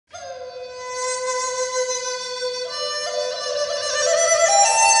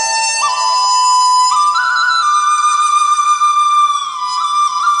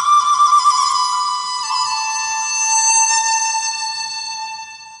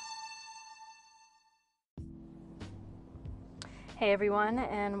Hey everyone,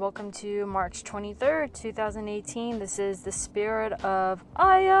 and welcome to March 23rd, 2018. This is the Spirit of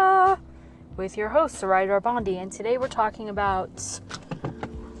Aya with your host, Sarai Darbandi, and today we're talking about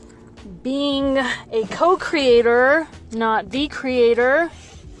being a co-creator, not the creator.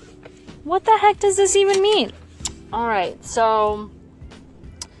 What the heck does this even mean? Alright, so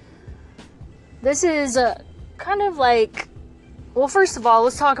this is kind of like, well, first of all,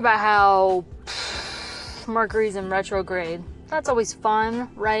 let's talk about how Mercury's in retrograde. That's always fun,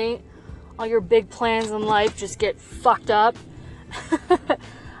 right? All your big plans in life just get fucked up.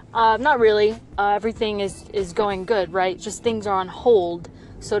 Not really. Everything is going good, right? Just things are on hold,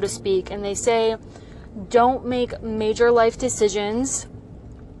 so to speak. And they say, don't make major life decisions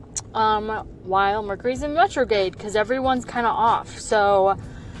while Mercury's in retrograde, because everyone's kind of off. So,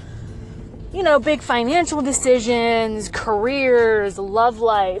 big financial decisions, careers, love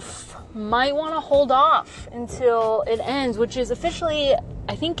life, might want to hold off until it ends, which is officially,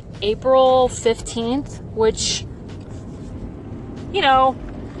 I think, April 15th, which, kind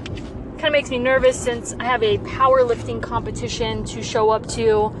of makes me nervous since I have a powerlifting competition to show up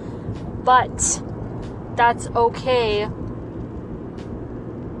to, but that's okay,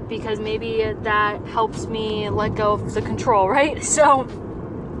 because maybe that helps me let go of the control, right? So,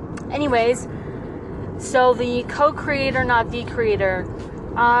 anyways, so the co-creator, not the creator.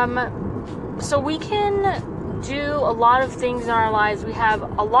 So we can do a lot of things in our lives. We have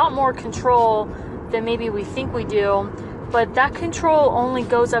a lot more control than maybe we think we do, but that control only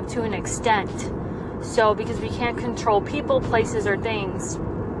goes up to an extent. So because we can't control people, places, or things.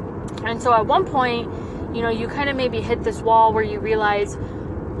 And so at one point, you kind of maybe hit this wall where you realize,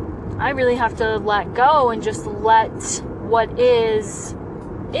 I really have to let go and just let what is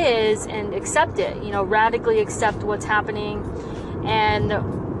and accept it, radically accept what's happening.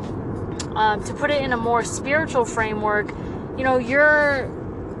 And to put it in a more spiritual framework, your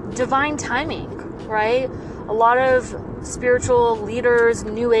divine timing, right? A lot of spiritual leaders,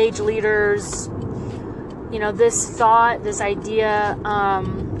 new age leaders, this thought, this idea,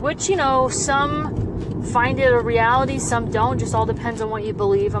 which, some find it a reality, some don't, just all depends on what you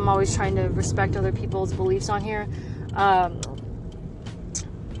believe. I'm always trying to respect other people's beliefs on here.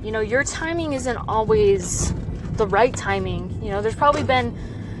 Your timing isn't always the right timing. There's probably been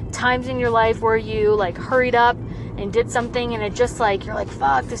times in your life where you hurried up and did something and it just you're like,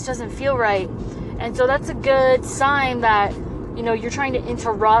 fuck, this doesn't feel right. And so that's a good sign that, you're trying to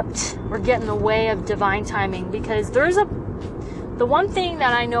interrupt or get in the way of divine timing, because the one thing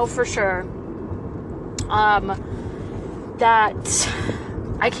that I know for sure, that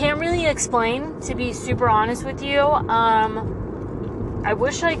I can't really explain, to be super honest with you. I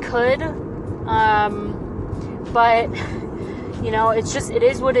wish I could, but it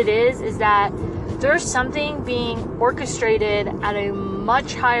is what it is that there's something being orchestrated at a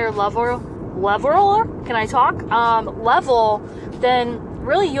much higher level than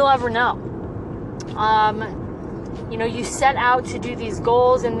really you'll ever know. You set out to do these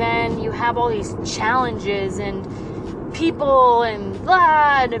goals, and then you have all these challenges and people and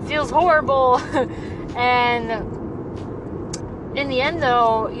it feels horrible. And in the end,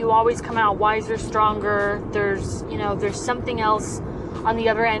 though, you always come out wiser, stronger. There's something else on the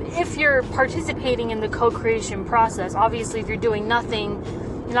other end. If you're participating in the co-creation process, obviously, if you're doing nothing,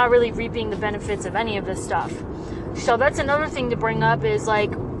 you're not really reaping the benefits of any of this stuff. So that's another thing to bring up is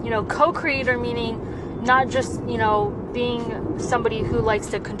co-creator, meaning not just, being somebody who likes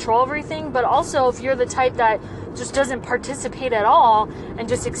to control everything, but also if you're the type that just doesn't participate at all and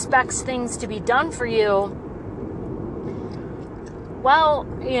just expects things to be done for you. Well,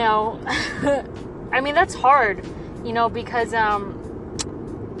 that's hard, because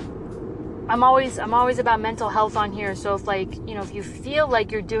I'm always about mental health on here. So if you feel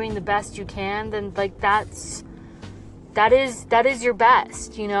like you're doing the best you can, then that is your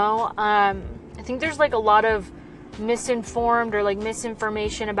best, I think there's a lot of misinformed or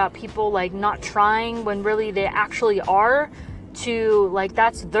misinformation about people not trying when really they actually are, to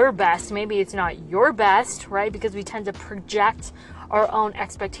that's their best. Maybe it's not your best, right? Because we tend to project our own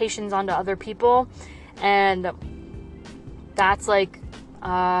expectations onto other people, and that's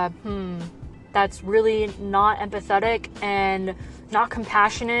that's really not empathetic and not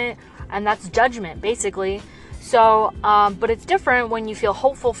compassionate, and that's judgment, basically. So, but it's different when you feel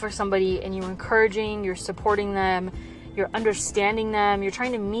hopeful for somebody and you're encouraging, you're supporting them, you're understanding them, you're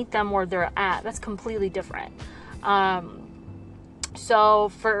trying to meet them where they're at. That's completely different. So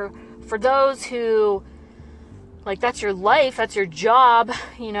for those who that's your life, that's your job,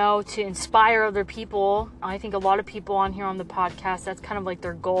 to inspire other people. I think a lot of people on here on the podcast, that's kind of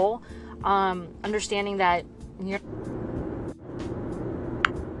their goal. Understanding that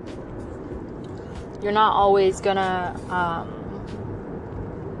you're not always gonna,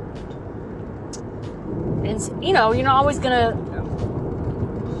 you're not always gonna,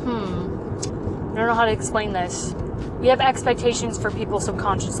 I don't know how to explain this. We have expectations for people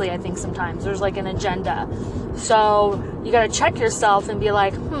subconsciously, I think sometimes. There's like an agenda. So you gotta check yourself and be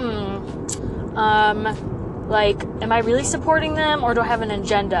like, like, am I really supporting them, or do I have an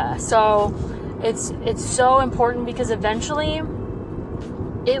agenda? So it's so important, because eventually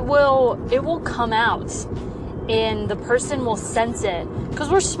it will come out and the person will sense it, because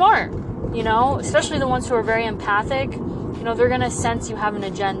we're smart, especially the ones who are very empathic. They're going to sense you have an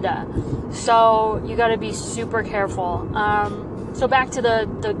agenda. So you got to be super careful. So back to the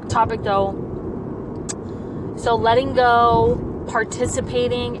topic though. So letting go,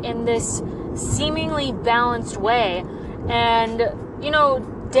 participating in this seemingly balanced way, and,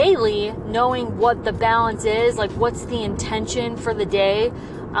 daily knowing what the balance is, like what's the intention for the day.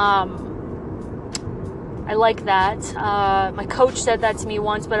 I like that. My coach said that to me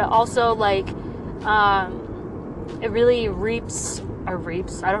once, but it also it really reaps. I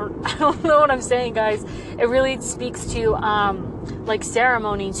don't know what I'm saying, guys. It really speaks to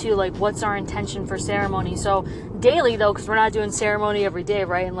ceremony too. Like, what's our intention for ceremony? So daily though, because we're not doing ceremony every day,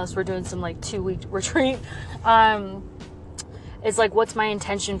 right? Unless we're doing some 2-week retreat. It's like, what's my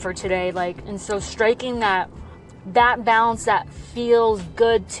intention for today? And so striking that balance that feels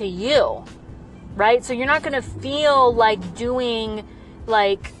good to you, right? So you're not going to feel like doing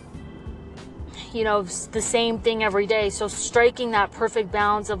the same thing every day. So striking that perfect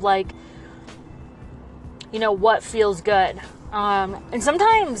balance of what feels good. And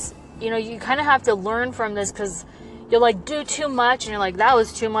sometimes, you kind of have to learn from this, because you'll do too much and you're like, that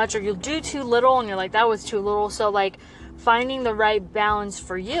was too much, or you'll do too little and you're like, that was too little. So finding the right balance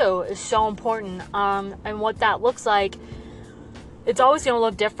for you is so important. And what that looks like, it's always going to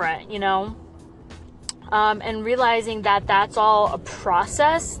look different, and realizing that that's all a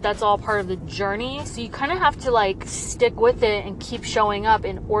process, that's all part of the journey. So you kind of have to stick with it and keep showing up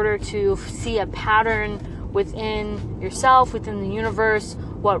in order to see a pattern within yourself, within the universe,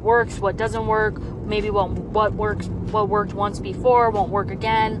 what works, what doesn't work, maybe what worked once before won't work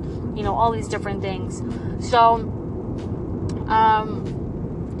again, all these different things. So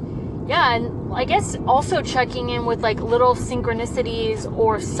and I guess also checking in with little synchronicities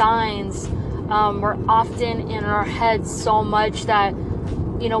or signs. We're often in our heads so much that,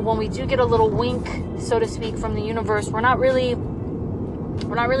 when we do get a little wink, so to speak, from the universe, we're not really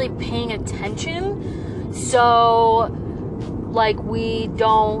paying attention. So we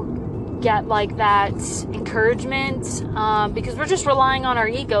don't get that encouragement, because we're just relying on our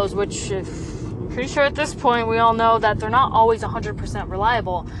egos, which I'm pretty sure at this point we all know that they're not always 100%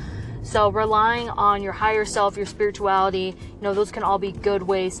 reliable. So relying on your higher self, your spirituality, those can all be good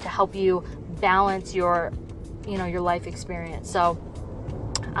ways to help you balance your life experience. So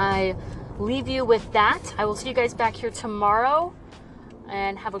I leave you with that. I will see you guys back here tomorrow,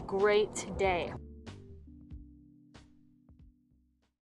 and have a great day.